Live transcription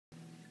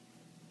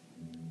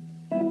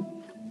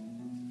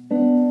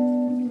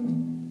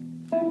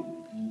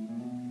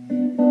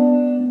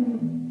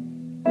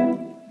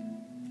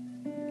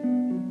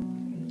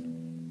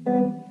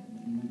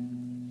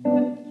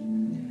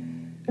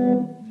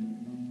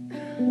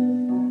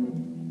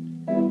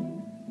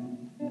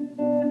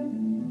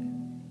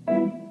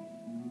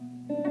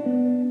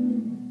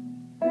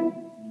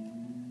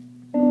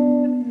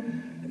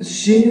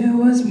She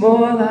was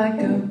more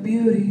like a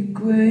beauty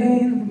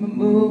queen from a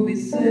movie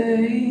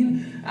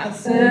scene. I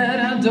said,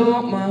 I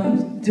don't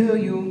mind, do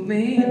you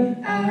mean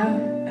I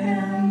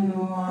am the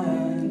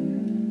one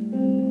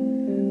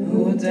who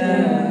will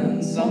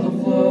dance on the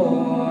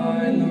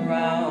floor in the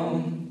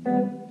round?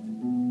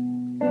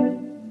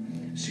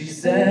 She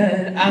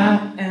said,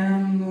 I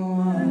am the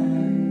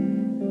one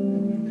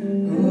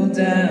who will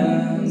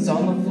dance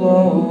on the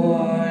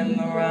floor in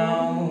the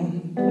round.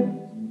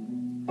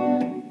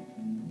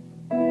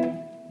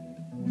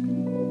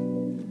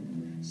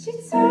 She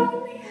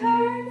told me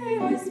her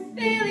name was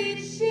Billie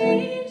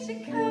Jean. She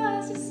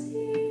caused a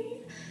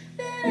scene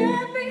that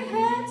every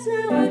head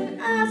turned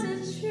as a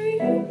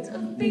dreamed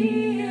of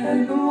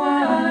being the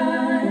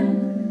one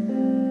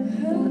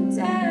who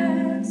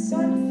danced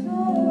on the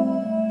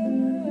floor.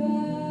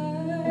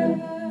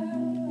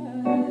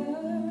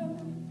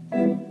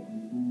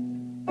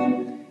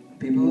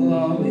 People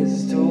always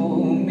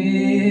told me,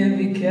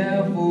 be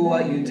careful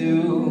what you do.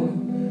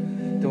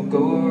 Don't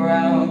go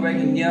around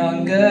breaking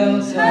young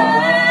girls'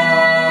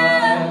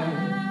 hearts.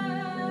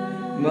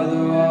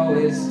 Mother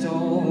always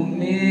told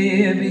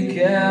me, be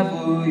careful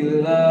who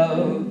you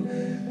love.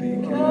 Be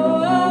careful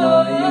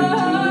what you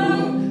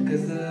do,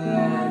 'cause the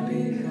lie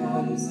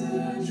becomes the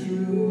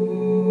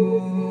truth.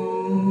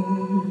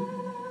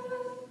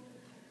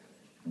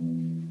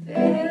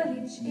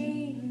 Billie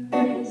Jean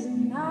is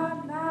not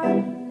my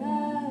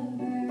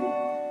lover.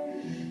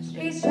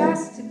 She's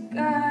just a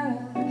girl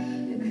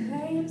who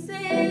claims that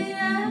I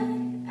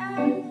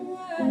am the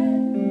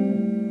one.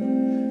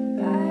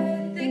 But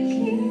the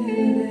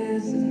kid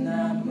is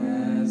not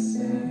my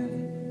son.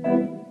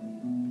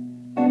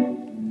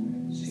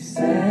 She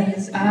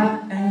says I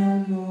am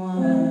the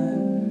one,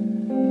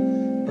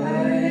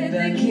 but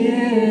the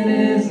kid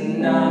is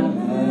not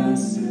my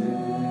son.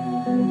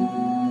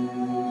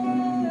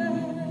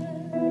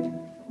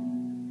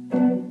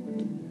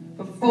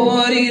 For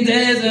 40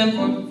 days and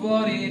for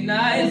 40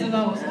 nights, I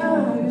was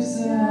on her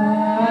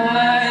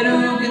side.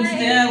 Who can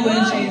stand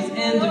when she's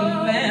in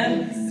demand?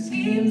 The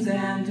schemes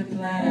and the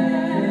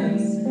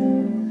plans,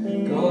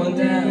 go and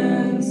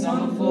dance on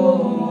the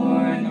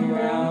floor in the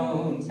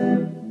rounds.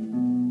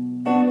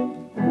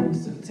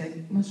 So take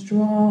my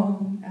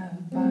strong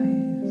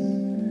advice.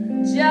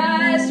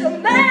 just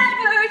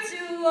remember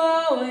to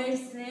always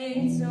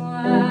think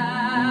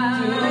twice.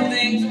 Do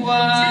think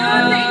twice. Do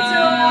think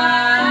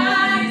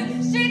twice.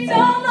 She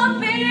told my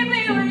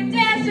baby when we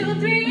danced till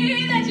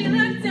 3 that she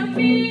looked at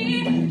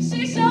me. She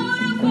showed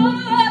her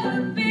for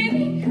the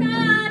baby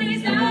cried.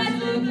 His eyes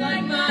look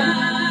like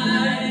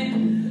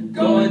mine.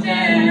 Go and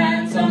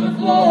dance on the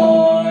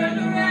floor in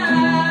the round.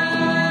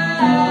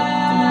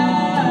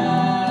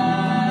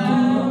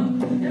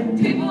 And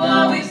people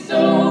always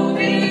told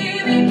me,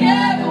 be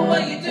careful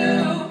what you do.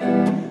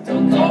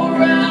 Don't go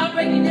around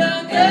breaking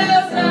young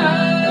girls'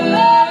 hearts.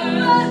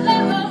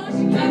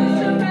 She came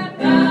to wrap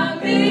around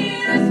me.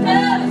 The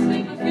smell of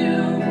sweet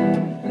perfume,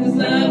 and the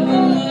love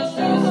was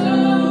so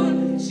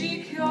soon. She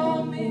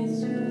called me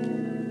too.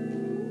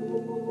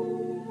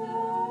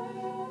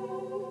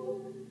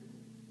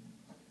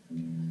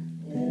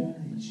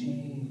 Billie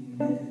Jean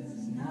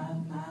is not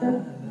my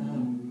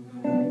lover.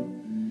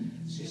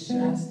 She's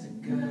just a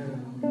girl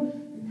who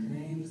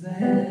claims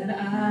that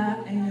I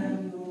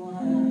am the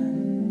one,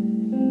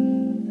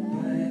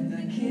 but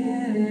the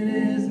kid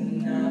is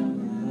not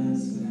my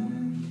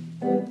son.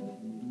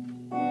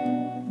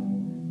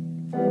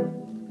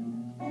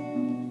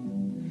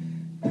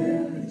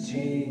 Billie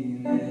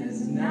Jean is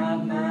not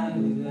my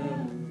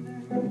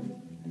lover.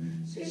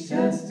 She's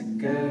just a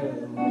girl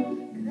who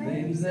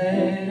claims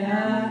that I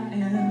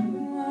am the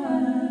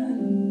one,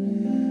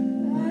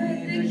 but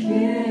the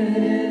kid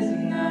is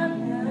not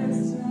my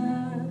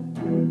son.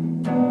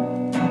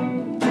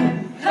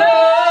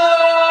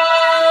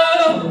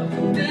 Oh,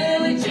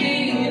 Billie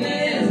Jean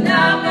is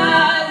not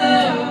my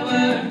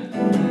lover.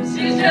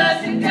 She's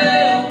just a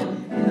girl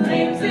who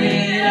claims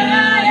that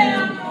I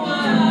am the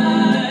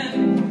one,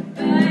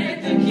 but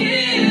the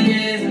kid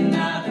is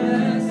not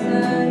my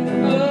son.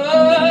 Oh,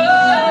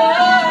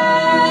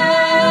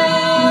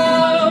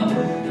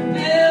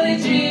 Billie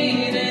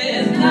Jean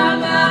is not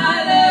my